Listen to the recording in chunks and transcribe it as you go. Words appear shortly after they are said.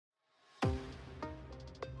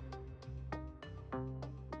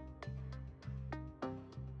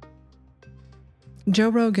Joe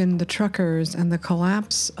Rogan, the truckers, and the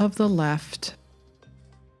collapse of the left.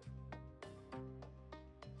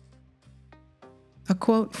 A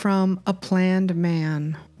quote from A Planned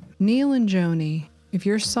Man. Neil and Joni, if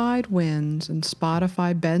your side wins and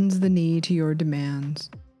Spotify bends the knee to your demands,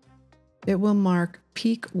 it will mark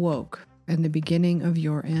peak woke and the beginning of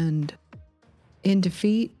your end. In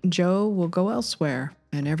defeat, Joe will go elsewhere,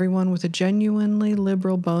 and everyone with a genuinely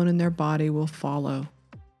liberal bone in their body will follow.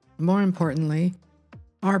 More importantly,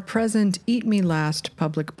 our present eat me last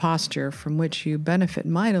public posture from which you benefit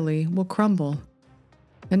mightily will crumble.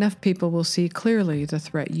 Enough people will see clearly the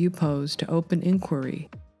threat you pose to open inquiry,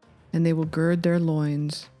 and they will gird their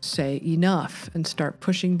loins, say enough, and start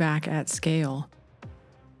pushing back at scale.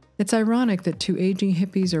 It's ironic that two aging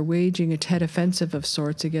hippies are waging a TED offensive of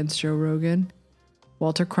sorts against Joe Rogan.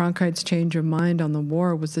 Walter Cronkite's change of mind on the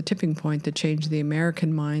war was the tipping point that changed the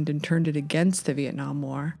American mind and turned it against the Vietnam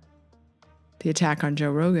War. The attack on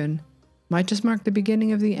Joe Rogan might just mark the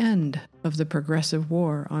beginning of the end of the progressive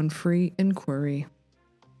war on free inquiry.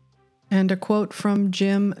 And a quote from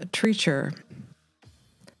Jim Treacher.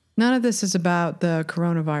 None of this is about the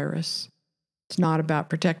coronavirus. It's not about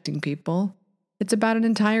protecting people. It's about an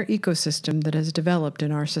entire ecosystem that has developed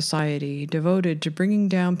in our society, devoted to bringing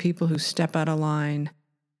down people who step out of line.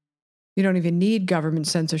 You don't even need government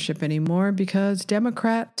censorship anymore because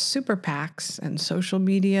Democrat super PACs and social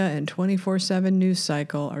media and 24/7 news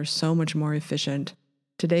cycle are so much more efficient.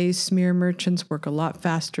 Today's smear merchants work a lot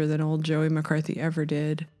faster than old Joey McCarthy ever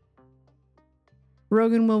did.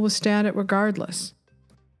 Rogan will withstand it regardless.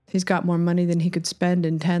 He's got more money than he could spend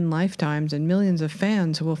in 10 lifetimes and millions of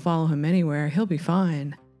fans who will follow him anywhere. He'll be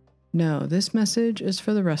fine. No, this message is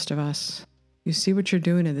for the rest of us. You see what you're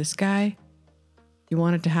doing to this guy? You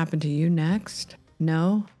want it to happen to you next?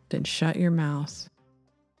 No? Then shut your mouth.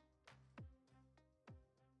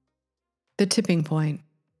 The tipping point.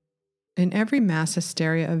 In every mass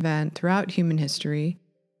hysteria event throughout human history,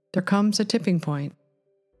 there comes a tipping point.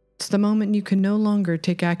 It's the moment you can no longer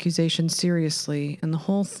take accusations seriously and the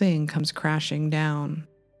whole thing comes crashing down.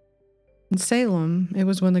 In Salem, it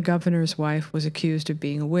was when the governor's wife was accused of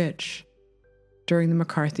being a witch. During the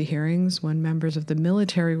McCarthy hearings, when members of the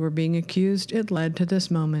military were being accused, it led to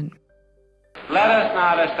this moment. Let us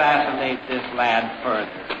not assassinate this lad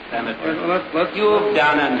further, Senator. You've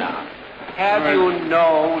done enough. Have you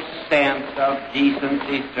no sense of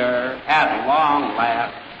decency, sir? At long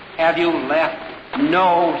last, have you left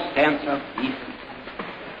no sense of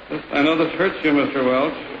decency? I know this hurts you, Mr.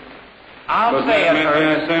 Welch. I'll say it hurts.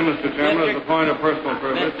 May I say, Mr. Chairman, as a point of personal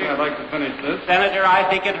privilege, I'd like to finish this. Senator, I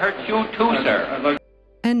think it hurts you too, sir.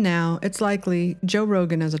 And now, it's likely Joe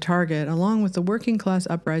Rogan as a target, along with the working class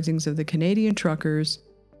uprisings of the Canadian truckers.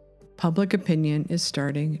 Public opinion is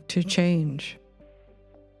starting to change.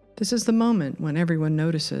 This is the moment when everyone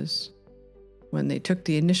notices. When they took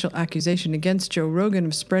the initial accusation against Joe Rogan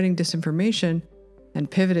of spreading disinformation and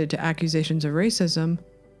pivoted to accusations of racism,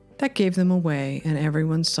 that gave them away, and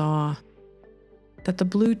everyone saw. That the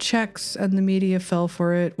blue checks and the media fell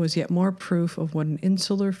for it was yet more proof of what an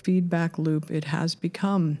insular feedback loop it has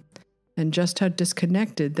become, and just how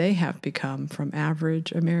disconnected they have become from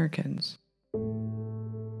average Americans.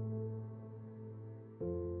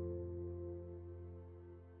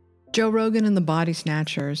 Joe Rogan and the Body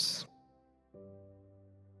Snatchers.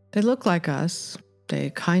 They look like us,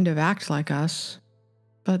 they kind of act like us,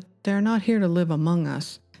 but they're not here to live among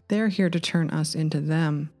us. They're here to turn us into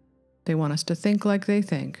them. They want us to think like they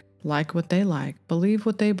think, like what they like, believe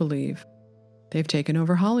what they believe. They've taken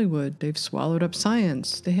over Hollywood, they've swallowed up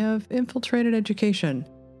science, they have infiltrated education.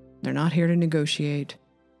 They're not here to negotiate.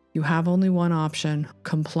 You have only one option,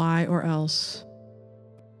 comply or else.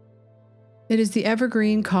 It is the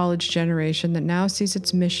evergreen college generation that now sees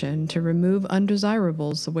its mission to remove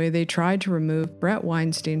undesirables the way they tried to remove Brett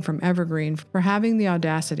Weinstein from Evergreen for having the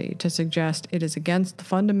audacity to suggest it is against the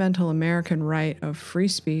fundamental American right of free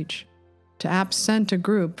speech to absent a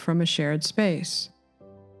group from a shared space.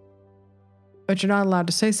 But you're not allowed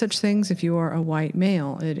to say such things if you are a white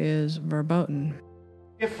male. It is verboten.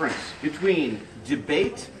 Difference between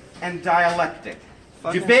debate and dialectic.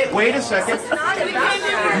 Debate, wait a second.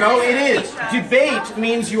 No, it is. Debate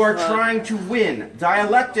means you are trying to win.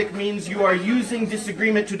 Dialectic means you are using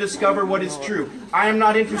disagreement to discover what is true. I am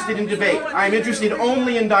not interested in debate. I am interested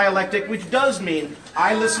only in dialectic, which does mean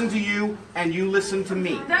I listen to you and you listen to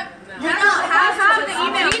me. We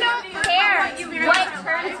don't care what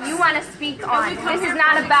terms you want to speak on. This is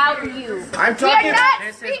not about you. I'm talking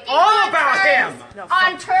all about him.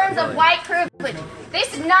 On terms of white privilege.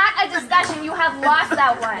 This is not a discussion. You have lost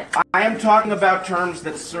that one. I am talking about terms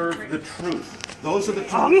that serve the truth. Those are the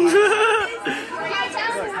two.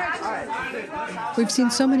 We've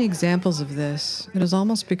seen so many examples of this, it has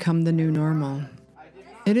almost become the new normal.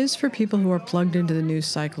 It is for people who are plugged into the news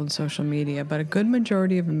cycle and social media, but a good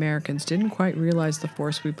majority of Americans didn't quite realize the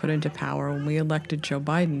force we put into power when we elected Joe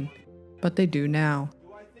Biden, but they do now.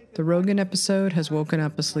 The Rogan episode has woken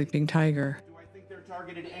up a sleeping tiger. Do I think they're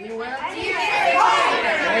targeted anywhere? Speak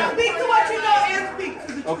to what you know and speak to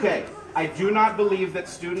the truth. Okay, I do not believe that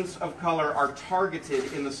students of color are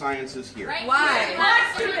targeted in the sciences here. Why?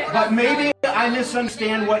 But maybe I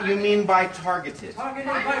misunderstand what you mean by targeted. Targeted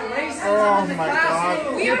by racism. Oh my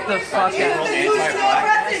God. Get the fuck out.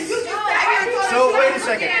 So wait a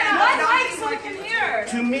second. Here.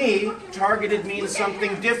 To me, targeted means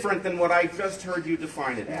something different than what I just heard you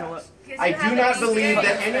define it as. I do not believe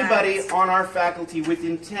that anybody on our faculty with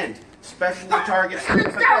intent specially targets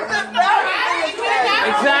students of color.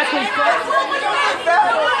 Exactly.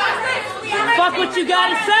 Fuck what you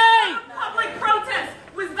gotta say! Public protest,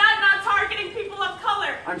 was that not targeting people of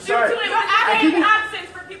color? I'm sorry. Due to an absence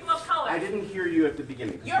for people of color. I didn't hear you at the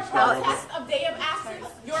beginning. Could Your you start over? protest of day of absence,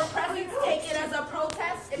 your presence taken as a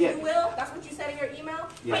protest, if Yeah. you will. That's what you said in your email.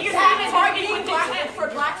 Yes. But you're That saying targeting it's black for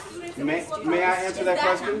black students. and May, people of may color. I answer that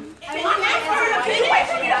question? I mean, I'm answering a big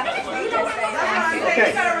Okay,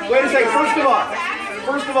 wait a second.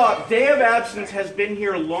 First of all, day of absence has been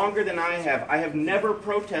here longer than I have. I have never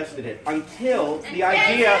protested it until the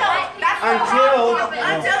idea, until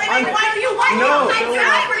Why do you want No.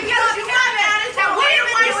 because you got managed and we are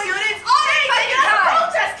white students. Hey, you gotta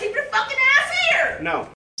protest. Keep your fucking ass here. no.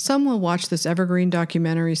 Some will watch this Evergreen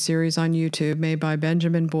documentary series on YouTube made by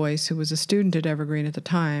Benjamin Boyce, who was a student at Evergreen at the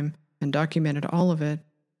time and documented all of it,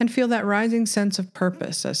 and feel that rising sense of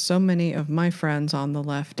purpose, as so many of my friends on the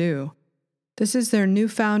left do. This is their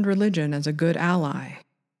newfound religion as a good ally.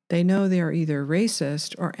 They know they are either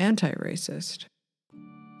racist or anti-racist.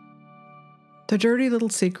 The dirty little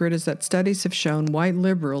secret is that studies have shown white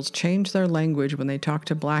liberals change their language when they talk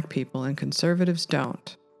to black people and conservatives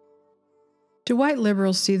don't. Do white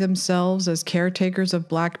liberals see themselves as caretakers of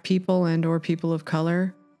black people and/or people of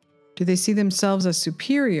color? Do they see themselves as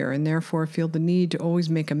superior and therefore feel the need to always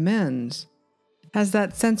make amends? Has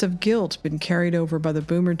that sense of guilt been carried over by the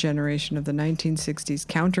boomer generation of the 1960s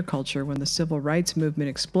counterculture when the civil rights movement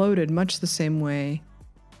exploded much the same way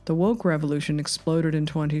the woke revolution exploded in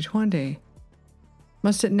 2020?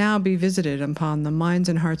 Must it now be visited upon the minds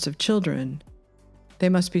and hearts of children? They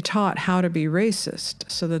must be taught how to be racist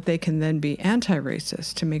so that they can then be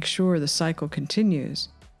anti-racist to make sure the cycle continues.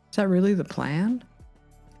 Is that really the plan?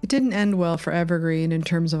 It didn't end well for Evergreen in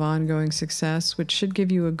terms of ongoing success, which should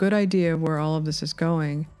give you a good idea of where all of this is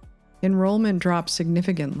going. Enrollment dropped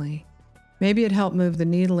significantly. Maybe it helped move the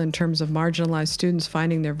needle in terms of marginalized students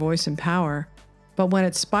finding their voice and power, but when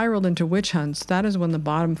it spiraled into witch hunts, that is when the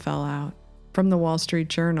bottom fell out. From the Wall Street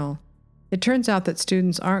Journal. It turns out that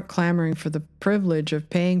students aren't clamoring for the privilege of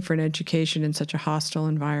paying for an education in such a hostile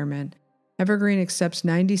environment. Evergreen accepts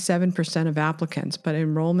 97% of applicants, but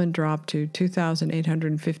enrollment dropped to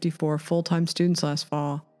 2,854 full-time students last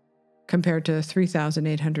fall, compared to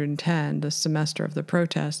 3,810 the semester of the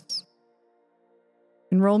protests.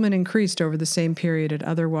 Enrollment increased over the same period at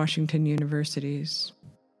other Washington universities.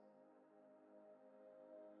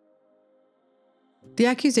 The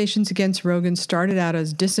accusations against Rogan started out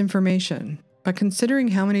as disinformation, but considering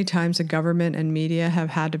how many times the government and media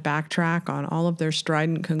have had to backtrack on all of their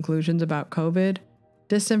strident conclusions about COVID,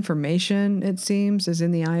 disinformation, it seems, is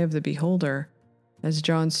in the eye of the beholder, as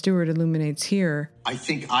John Stewart illuminates here. I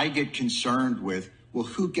think I get concerned with, well,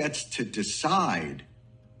 who gets to decide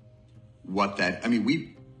what that, in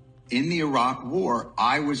the Iraq War,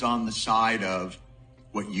 I was on the side of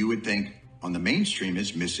what you would think on the mainstream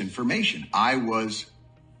is misinformation. I was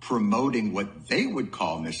promoting what they would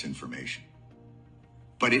call misinformation.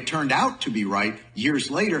 But it turned out to be right years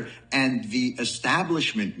later, and the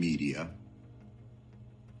establishment media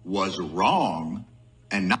was wrong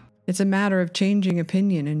and not. It's a matter of changing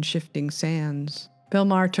opinion and shifting sands. Bill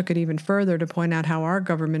Maher took it even further to point out how our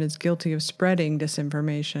government is guilty of spreading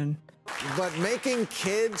disinformation. But making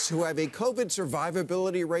kids who have a COVID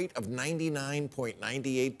survivability rate of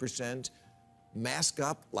 99.98% mask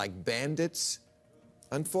up like bandits?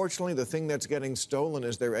 Unfortunately, the thing that's getting stolen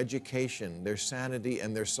is their education, their sanity,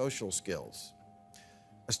 and their social skills.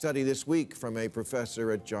 A study this week from a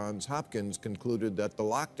professor at Johns Hopkins concluded that the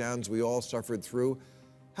lockdowns we all suffered through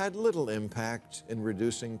had little impact in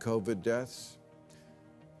reducing COVID deaths.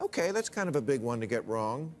 Okay, that's kind of a big one to get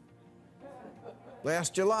wrong.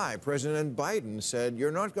 Last July, President Biden said,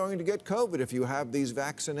 "You're not going to get COVID if you have these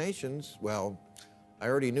vaccinations." Well, I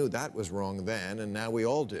already knew that was wrong then, and now we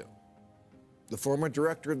all do. The former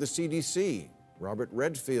director of the CDC, Robert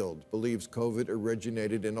Redfield, believes COVID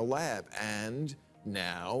originated in a lab, and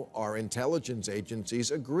now our intelligence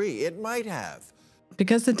agencies agree it might have.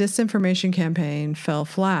 Because the disinformation campaign fell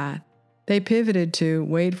flat, they pivoted to,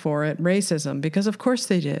 wait for it, racism, because of course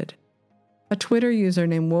they did. A Twitter user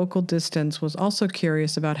named Wocal Distance was also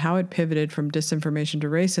curious about how it pivoted from disinformation to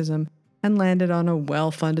racism and landed on a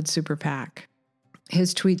well-funded super PAC.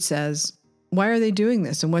 His tweet says, "Why are they doing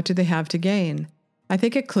this and what do they have to gain? I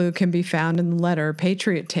think a clue can be found in the letter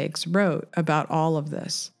Patriot Takes wrote about all of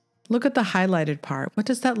this. Look at the highlighted part. What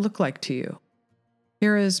does that look like to you?"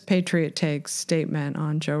 Here is Patriot Takes' statement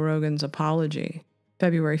on Joe Rogan's apology,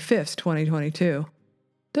 February 5th, 2022.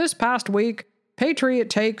 "This past week, Patriot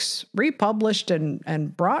Takes republished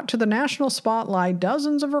and brought to the national spotlight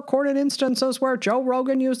dozens of recorded instances where Joe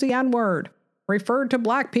Rogan used the N-word, referred to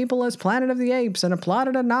black people as Planet of the Apes, and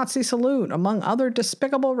applauded a Nazi salute, among other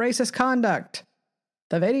despicable racist conduct.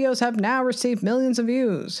 The videos have now received millions of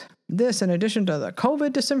views. This, in addition to the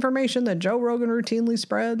COVID disinformation that Joe Rogan routinely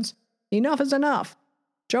spreads. Enough is enough.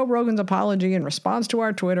 Joe Rogan's apology in response to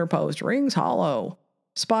our Twitter post rings hollow.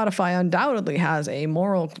 Spotify undoubtedly has a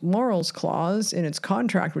morals clause in its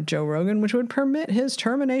contract with Joe Rogan which would permit his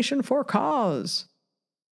termination for cause.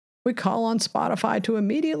 We call on Spotify to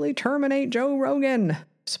immediately terminate Joe Rogan.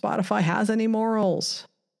 Spotify has any morals.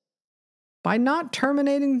 By not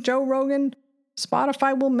terminating Joe Rogan,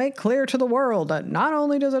 Spotify will make clear to the world that not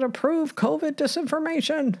only does it approve COVID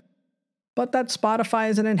disinformation, but that Spotify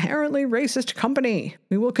is an inherently racist company.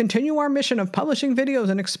 We will continue our mission of publishing videos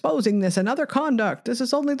and exposing this and other conduct. This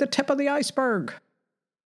is only the tip of the iceberg."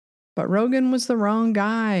 But Rogan was the wrong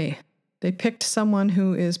guy. They picked someone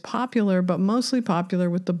who is popular, but mostly popular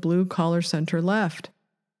with the blue-collar center left.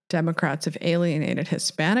 Democrats have alienated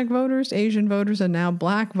Hispanic voters, Asian voters, and now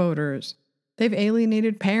black voters. They've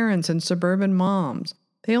alienated parents and suburban moms.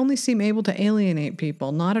 They only seem able to alienate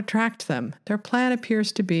people, not attract them. Their plan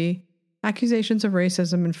appears to be accusations of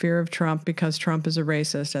racism and fear of Trump because Trump is a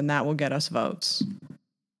racist, and that will get us votes.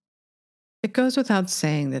 It goes without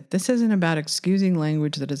saying that this isn't about excusing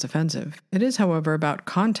language that is offensive. It is, however, about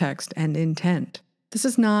context and intent. This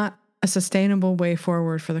is not a sustainable way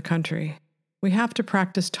forward for the country. We have to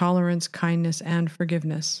practice tolerance, kindness, and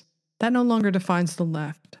forgiveness. That no longer defines the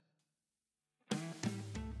left.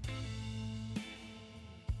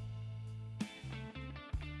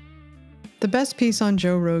 The best piece on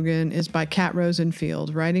Joe Rogan is by Kat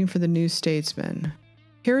Rosenfield, writing for the New Statesman.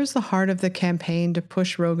 Here is the heart of the campaign to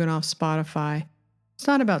push Rogan off Spotify. It's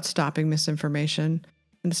not about stopping misinformation,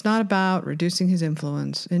 and it's not about reducing his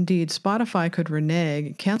influence. Indeed, Spotify could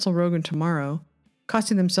renege, cancel Rogan tomorrow,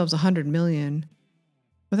 costing themselves $100 million,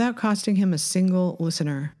 without costing him a single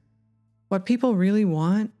listener. What people really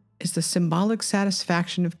want is the symbolic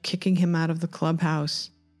satisfaction of kicking him out of the clubhouse.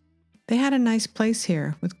 They had a nice place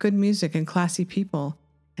here with good music and classy people.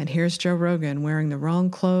 And here's Joe Rogan wearing the wrong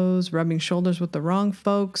clothes, rubbing shoulders with the wrong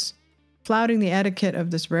folks, flouting the etiquette of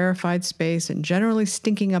this rarefied space, and generally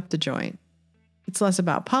stinking up the joint. It's less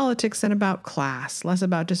about politics than about class, less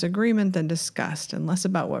about disagreement than disgust, and less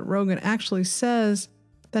about what Rogan actually says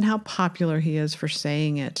than how popular he is for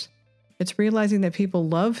saying it. It's realizing that people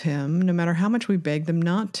love him no matter how much we beg them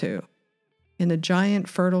not to. In the giant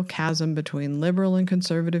fertile chasm between liberal and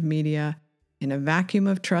conservative media, in a vacuum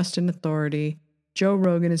of trust and authority, Joe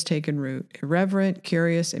Rogan has taken root, irreverent,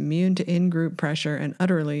 curious, immune to in-group pressure, and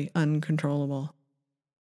utterly uncontrollable.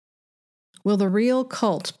 Will the real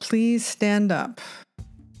cult please stand up?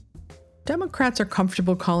 Democrats are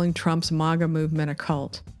comfortable calling Trump's MAGA movement a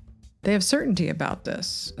cult. They have certainty about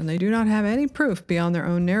this, and they do not have any proof beyond their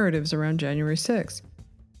own narratives around January 6th.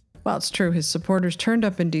 While it's true his supporters turned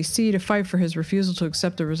up in D.C. to fight for his refusal to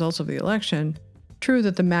accept the results of the election, true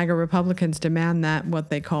that the MAGA Republicans demand that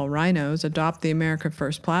what they call rhinos adopt the America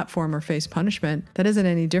First platform or face punishment, that isn't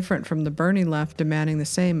any different from the Bernie left demanding the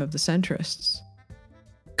same of the centrists.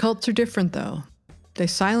 Cults are different, though. They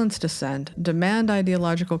silence dissent, demand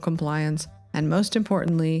ideological compliance, and most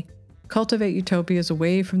importantly, cultivate utopias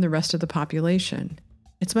away from the rest of the population.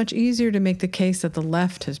 It's much easier to make the case that the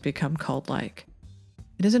left has become cult-like.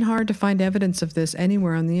 It isn't hard to find evidence of this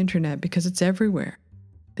anywhere on the internet because it's everywhere.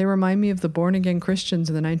 They remind me of the born-again Christians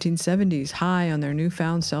in the 1970s, high on their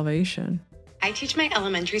newfound salvation. I teach my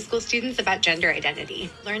elementary school students about gender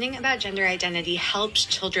identity. Learning about gender identity helps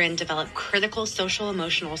children develop critical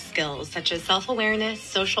social-emotional skills such as self-awareness,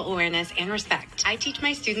 social awareness, and respect. I teach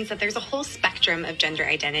my students that there's a whole spectrum of gender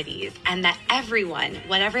identities and that everyone,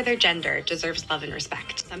 whatever their gender, deserves love and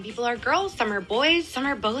respect. Some people are girls, some are boys, some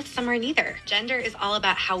are both, some are neither. Gender is all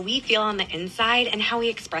about how we feel on the inside and how we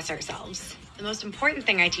express ourselves. The most important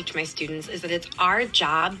thing I teach my students is that it's our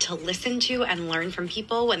job to listen to and learn from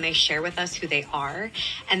people when they share with us who they are,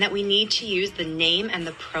 and that we need to use the name and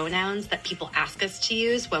the pronouns that people ask us to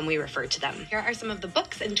use when we refer to them. Here are some of the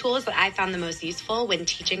books and tools that I found the most useful when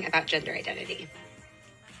teaching about gender identity.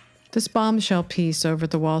 This bombshell piece over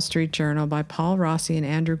at the Wall Street Journal by Paul Rossi and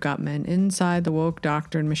Andrew Gutman, Inside the Woke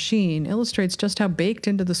Doctrine Machine, illustrates just how baked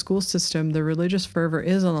into the school system the religious fervor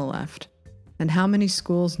is on the left, and how many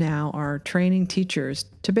schools now are training teachers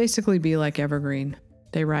to basically be like Evergreen.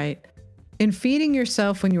 They write, "In feeding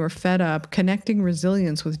yourself when you are fed up, connecting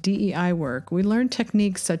resilience with DEI work, we learn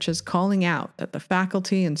techniques such as calling out that the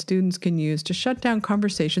faculty and students can use to shut down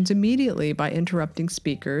conversations immediately by interrupting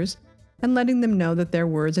speakers and letting them know that their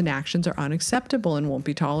words and actions are unacceptable and won't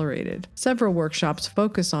be tolerated. Several workshops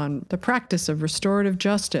focus on the practice of restorative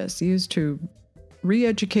justice used to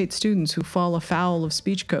re-educate students who fall afoul of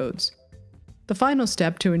speech codes. The final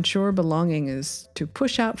step to ensure belonging is to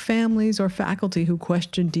push out families or faculty who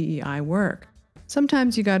question DEI work.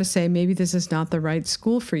 Sometimes you gotta say, maybe this is not the right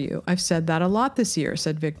school for you. I've said that a lot this year,"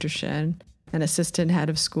 said Victor Shen, an assistant head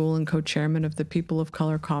of school and co-chairman of the People of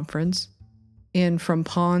Color Conference. In From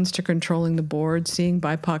Pawns to Controlling the Board, seeing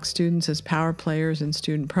BIPOC students as power players in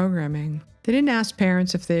student programming. They didn't ask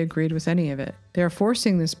parents if they agreed with any of it. They are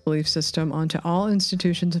forcing this belief system onto all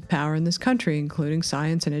institutions of power in this country, including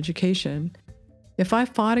science and education. If I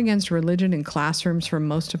fought against religion in classrooms for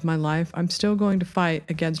most of my life, I'm still going to fight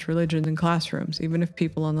against religion in classrooms, even if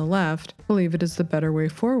people on the left believe it is the better way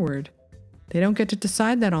forward. They don't get to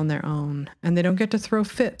decide that on their own, and they don't get to throw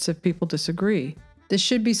fits if people disagree. This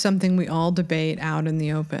should be something we all debate out in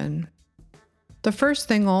the open. The first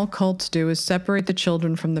thing all cults do is separate the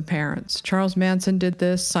children from the parents. Charles Manson did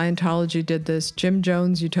this, Scientology did this, Jim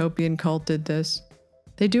Jones' utopian cult did this.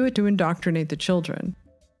 They do it to indoctrinate the children.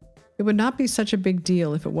 It would not be such a big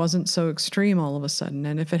deal if it wasn't so extreme all of a sudden,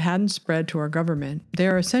 and if it hadn't spread to our government. They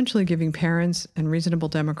are essentially giving parents and reasonable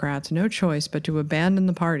Democrats no choice but to abandon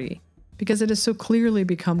the party, because it has so clearly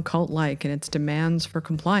become cult-like in its demands for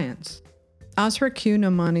compliance. Asra Q.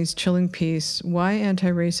 Nomani's chilling piece, Why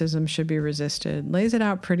Anti-Racism Should Be Resisted, lays it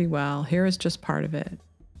out pretty well. Here is just part of it.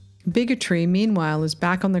 Bigotry, meanwhile, is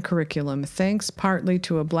back on the curriculum, thanks partly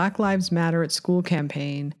to a Black Lives Matter at School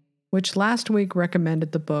campaign, which last week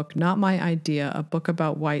recommended the book Not My Idea, a book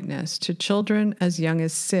about whiteness, to children as young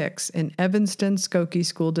as 6 in Evanston, Skokie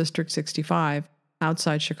School District 65,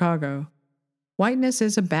 outside Chicago. Whiteness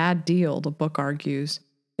is a bad deal, the book argues.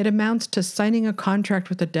 It amounts to signing a contract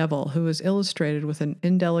with the devil, who is illustrated with an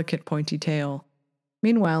indelicate pointy tail.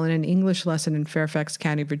 Meanwhile, in an English lesson in Fairfax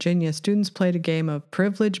County, Virginia, students played a game of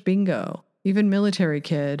privilege bingo. Even military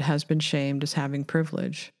kid has been shamed as having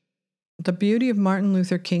privilege. The beauty of Martin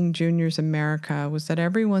Luther King Jr.'s America was that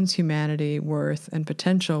everyone's humanity, worth, and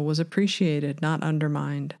potential was appreciated, not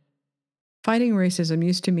undermined. Fighting racism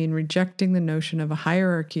used to mean rejecting the notion of a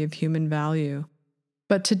hierarchy of human value.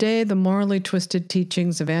 But today, the morally twisted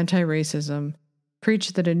teachings of anti-racism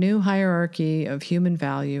preach that a new hierarchy of human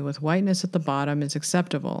value with whiteness at the bottom is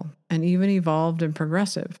acceptable, and even evolved and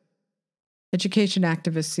progressive. Education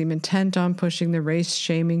activists seem intent on pushing the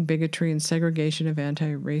race-shaming, bigotry, and segregation of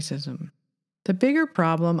anti-racism. The bigger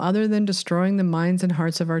problem, other than destroying the minds and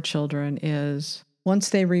hearts of our children, is, once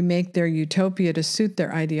they remake their utopia to suit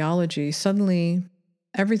their ideology, suddenly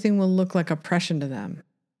everything will look like oppression to them.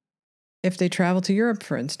 If they travel to Europe,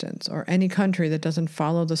 for instance, or any country that doesn't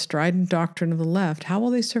follow the strident doctrine of the left, how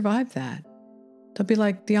will they survive that? They'll be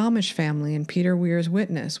like the Amish family in Peter Weir's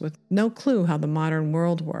Witness, with no clue how the modern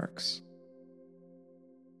world works.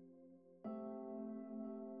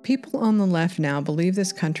 People on the left now believe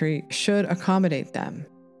this country should accommodate them.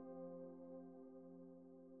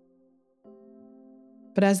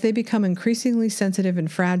 But as they become increasingly sensitive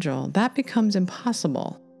and fragile, that becomes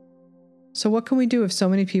impossible. So what can we do if so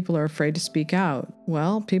many people are afraid to speak out?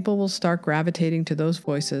 Well, people will start gravitating to those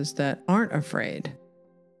voices that aren't afraid.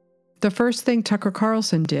 The first thing Tucker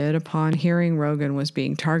Carlson did upon hearing Rogan was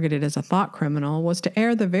being targeted as a thought criminal was to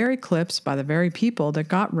air the very clips by the very people that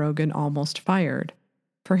got Rogan almost fired.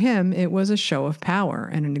 For him, it was a show of power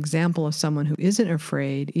and an example of someone who isn't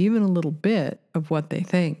afraid, even a little bit, of what they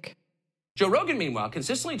think. Joe Rogan, meanwhile,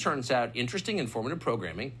 consistently turns out interesting, informative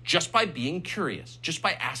programming just by being curious, just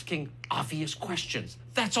by asking obvious questions.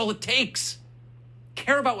 That's all it takes.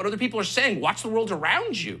 Care about what other people are saying. Watch the world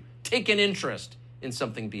around you. Take an interest in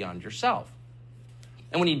something beyond yourself.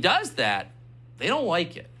 And when he does that, they don't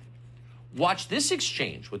like it. Watch this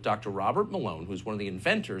exchange with Dr. Robert Malone, who's one of the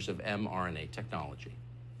inventors of mRNA technology.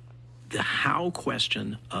 The how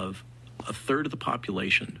question of a third of the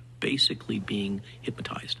population basically being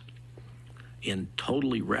hypnotized and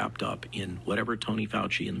totally wrapped up in whatever Tony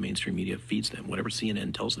Fauci and the mainstream media feeds them, whatever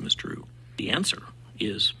CNN tells them is true. The answer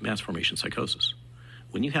is mass formation psychosis.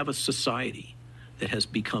 When you have a society that has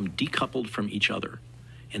become decoupled from each other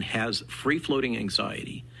and has free-floating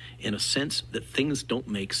anxiety and a sense that things don't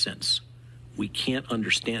make sense, we can't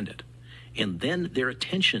understand it, and then their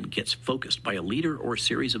attention gets focused by a leader or a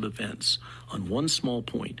series of events on one small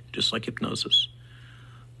point, just like hypnosis,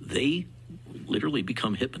 they literally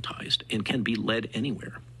become hypnotized and can be led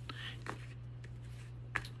anywhere.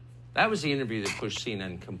 That was the interview that pushed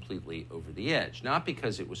CNN completely over the edge, not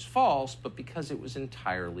because it was false, but because it was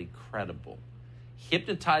entirely credible.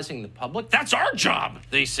 Hypnotizing the public, that's our job,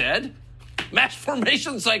 they said. Mass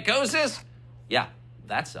formation psychosis? Yeah,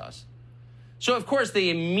 that's us. So, of course, they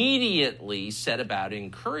immediately set about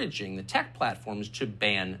encouraging the tech platforms to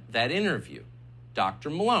ban that interview. Dr.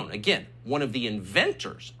 Malone, again, one of the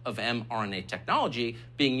inventors of mRNA technology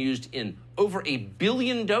being used in over 1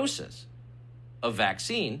 billion doses of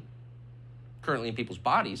vaccine currently in people's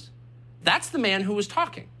bodies, that's the man who was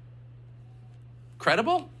talking.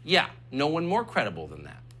 Credible? Yeah, no one more credible than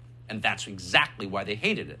that. And that's exactly why they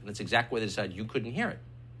hated it. And that's exactly why they decided you couldn't hear it.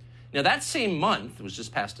 Now, that same month, it was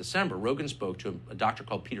just past December, Rogan spoke to a doctor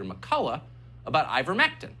called Peter McCullough about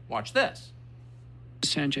ivermectin. Watch this.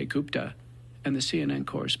 Sanjay Gupta and the CNN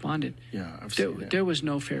correspondent, there was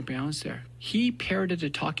no fair balance there. He parroted a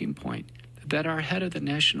talking point that our head of the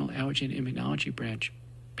National Allergy and Immunology branch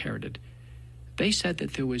parroted. They said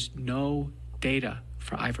that there was no data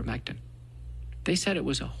for ivermectin. They said it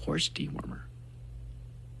was a horse dewormer.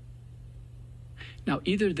 Now,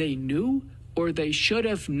 either they knew or they should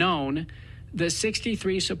have known the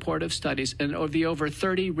 63 supportive studies and or the over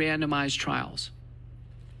 30 randomized trials.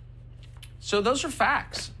 So those are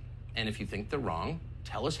facts. And if you think they're wrong,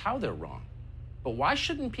 tell us how they're wrong. But why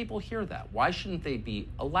shouldn't people hear that? Why shouldn't they be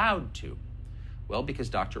allowed to? Well, because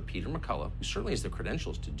Dr. Peter McCullough, who certainly has the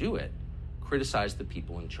credentials to do it, criticized the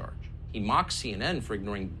people in charge. He mocked CNN for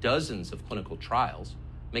ignoring dozens of clinical trials,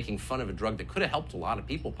 making fun of a drug that could have helped a lot of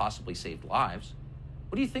people, possibly saved lives.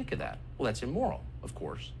 What do you think of that? Well, that's immoral, of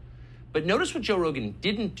course. But notice what Joe Rogan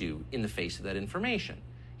didn't do in the face of that information.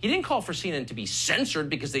 He didn't call for CNN to be censored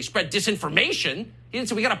because they spread disinformation. He didn't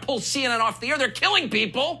say, we got to pull CNN off the air. They're killing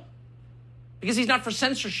people. Because he's not for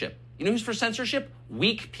censorship. You know who's for censorship?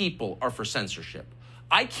 Weak people are for censorship.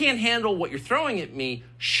 I can't handle what you're throwing at me.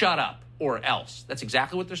 Shut up or else. That's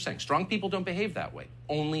exactly what they're saying. Strong people don't behave that way.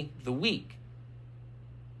 Only the weak.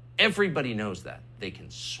 Everybody knows that. They can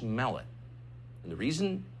smell it. And the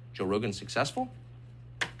reason Joe Rogan's successful?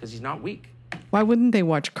 Because he's not weak. Why wouldn't they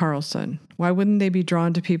watch Carlson? Why wouldn't they be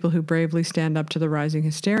drawn to people who bravely stand up to the rising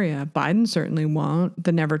hysteria? Biden certainly won't.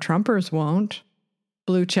 The Never Trumpers won't.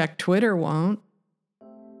 Blue check Twitter won't.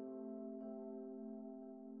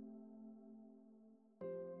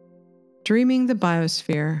 Dreaming the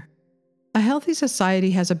biosphere. A healthy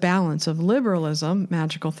society has a balance of liberalism,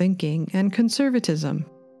 magical thinking, and conservatism,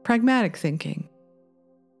 pragmatic thinking.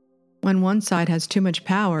 When one side has too much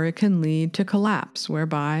power, it can lead to collapse,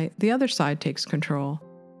 whereby the other side takes control.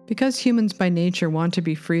 Because humans by nature want to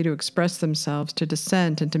be free to express themselves, to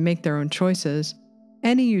dissent, and to make their own choices,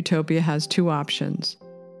 any utopia has two options: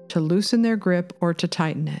 to loosen their grip or to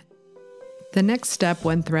tighten it. The next step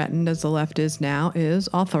when threatened, as the left is now, is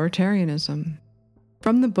authoritarianism.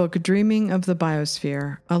 From the book Dreaming of the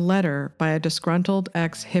Biosphere, a letter by a disgruntled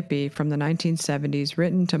ex-hippie from the 1970s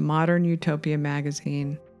written to Modern Utopia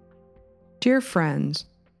magazine. Dear friends,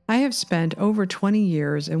 I have spent over 20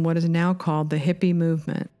 years in what is now called the hippie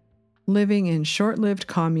movement, living in short-lived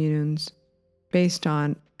communes based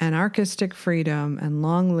on anarchistic freedom and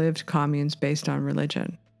long-lived communes based on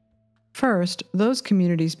religion. First, those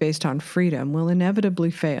communities based on freedom will inevitably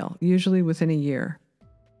fail, usually within a year.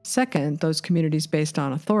 Second, those communities based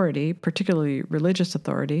on authority, particularly religious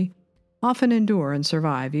authority, often endure and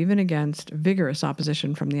survive even against vigorous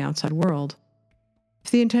opposition from the outside world. If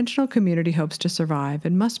the intentional community hopes to survive,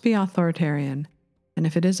 it must be authoritarian, and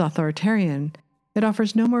if it is authoritarian, it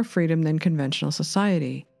offers no more freedom than conventional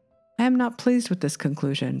society. I am not pleased with this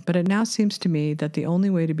conclusion, but it now seems to me that the only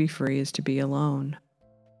way to be free is to be alone.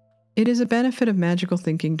 It is a benefit of magical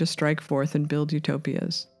thinking to strike forth and build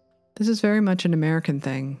utopias. This is very much an American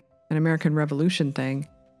thing, an American Revolution thing,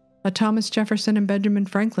 a Thomas Jefferson and Benjamin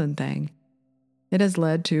Franklin thing. It has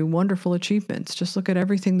led to wonderful achievements. Just look at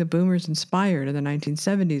everything the boomers inspired in the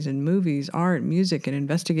 1970s in movies, art, music, and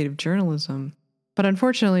investigative journalism. But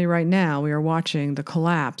unfortunately, right now, we are watching the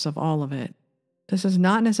collapse of all of it. This is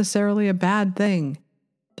not necessarily a bad thing.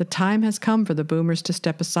 The time has come for the boomers to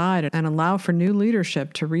step aside and allow for new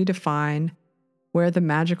leadership to redefine where the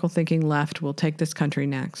magical thinking left will take this country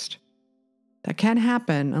next. That can't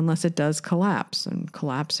happen unless it does collapse, and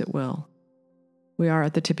collapse it will. We are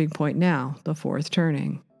at the tipping point now, the fourth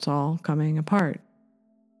turning. It's all coming apart.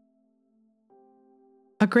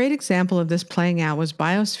 A great example of this playing out was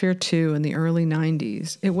Biosphere 2 in the early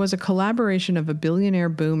 90s. It was a collaboration of a billionaire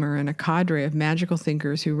boomer and a cadre of magical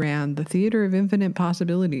thinkers who ran the Theater of Infinite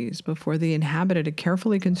Possibilities before they inhabited a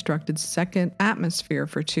carefully constructed second atmosphere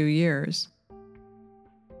for 2 years.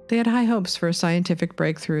 They had high hopes for a scientific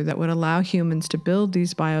breakthrough that would allow humans to build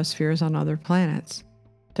these biospheres on other planets.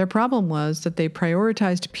 Their problem was that they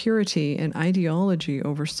prioritized purity and ideology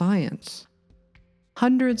over science.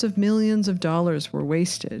 Hundreds of millions of dollars were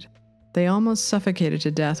wasted. They almost suffocated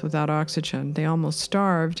to death without oxygen. They almost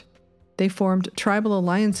starved. They formed tribal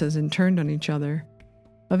alliances and turned on each other.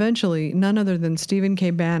 Eventually, none other than Stephen K.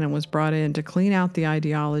 Bannon was brought in to clean out the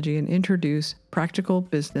ideology and introduce practical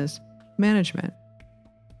business management.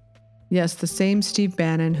 Yes, the same Steve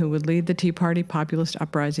Bannon who would lead the Tea Party populist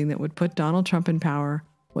uprising that would put Donald Trump in power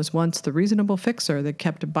was once the reasonable fixer that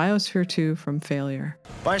kept Biosphere 2 from failure.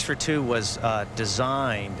 Biosphere 2 was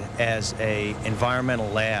designed as an environmental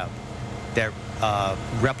lab that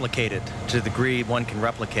replicated, to the degree one can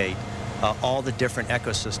replicate, all the different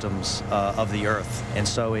ecosystems of the Earth. And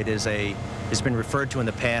so it's been referred to in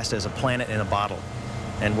the past as a planet in a bottle.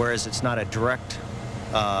 And whereas it's not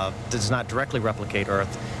does not directly replicate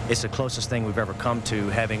Earth, it's the closest thing we've ever come to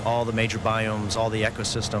having all the major biomes, all the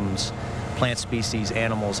ecosystems, plant species,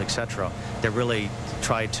 animals, etc., that really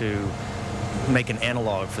try to make an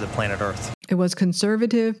analog for the planet Earth. It was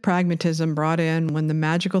conservative pragmatism brought in when the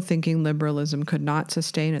magical thinking liberalism could not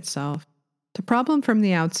sustain itself. The problem from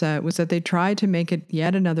the outset was that they tried to make it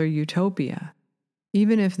yet another utopia,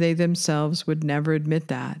 even if they themselves would never admit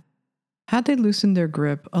that. Had they loosened their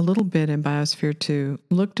grip a little bit in Biosphere 2,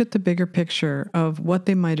 looked at the bigger picture of what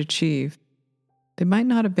they might achieve, they might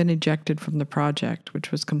not have been ejected from the project,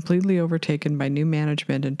 which was completely overtaken by new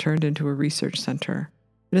management and turned into a research center.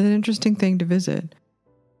 It is an interesting thing to visit,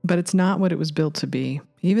 but it's not what it was built to be.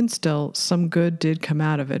 Even still, some good did come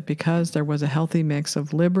out of it because there was a healthy mix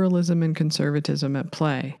of liberalism and conservatism at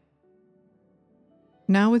play.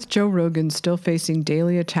 Now with Joe Rogan still facing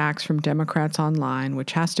daily attacks from Democrats online,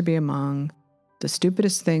 which has to be among the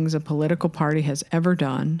stupidest things a political party has ever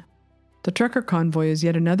done, the trucker convoy is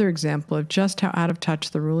yet another example of just how out of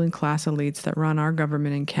touch the ruling class elites that run our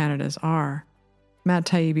government in Canada's are. Matt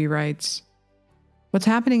Taibbi writes, "What's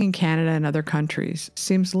happening in Canada and other countries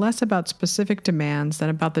seems less about specific demands than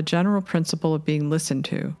about the general principle of being listened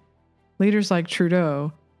to. Leaders like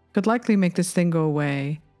Trudeau could likely make this thing go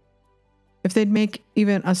away if they'd make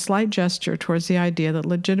even a slight gesture towards the idea that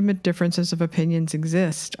legitimate differences of opinions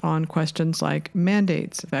exist on questions like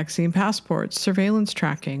mandates, vaccine passports, surveillance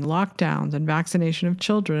tracking, lockdowns, and vaccination of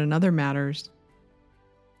children and other matters.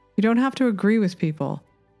 You don't have to agree with people.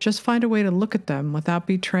 Just find a way to look at them without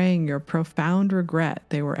betraying your profound regret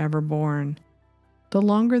they were ever born. The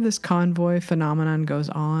longer this convoy phenomenon goes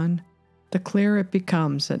on, the clearer it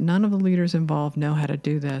becomes that none of the leaders involved know how to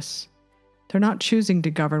do this. They're not choosing to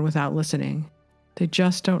govern without listening. They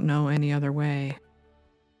just don't know any other way."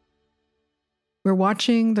 We're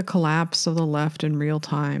watching the collapse of the left in real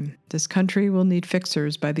time. This country will need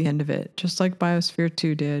fixers by the end of it, just like Biosphere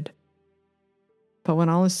 2 did. But when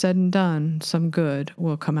all is said and done, some good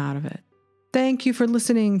will come out of it. Thank you for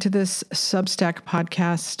listening to this Substack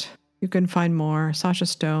podcast. You can find more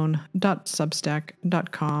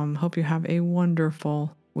sashastone.substack.com. Hope you have a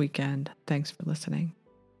wonderful weekend. Thanks for listening.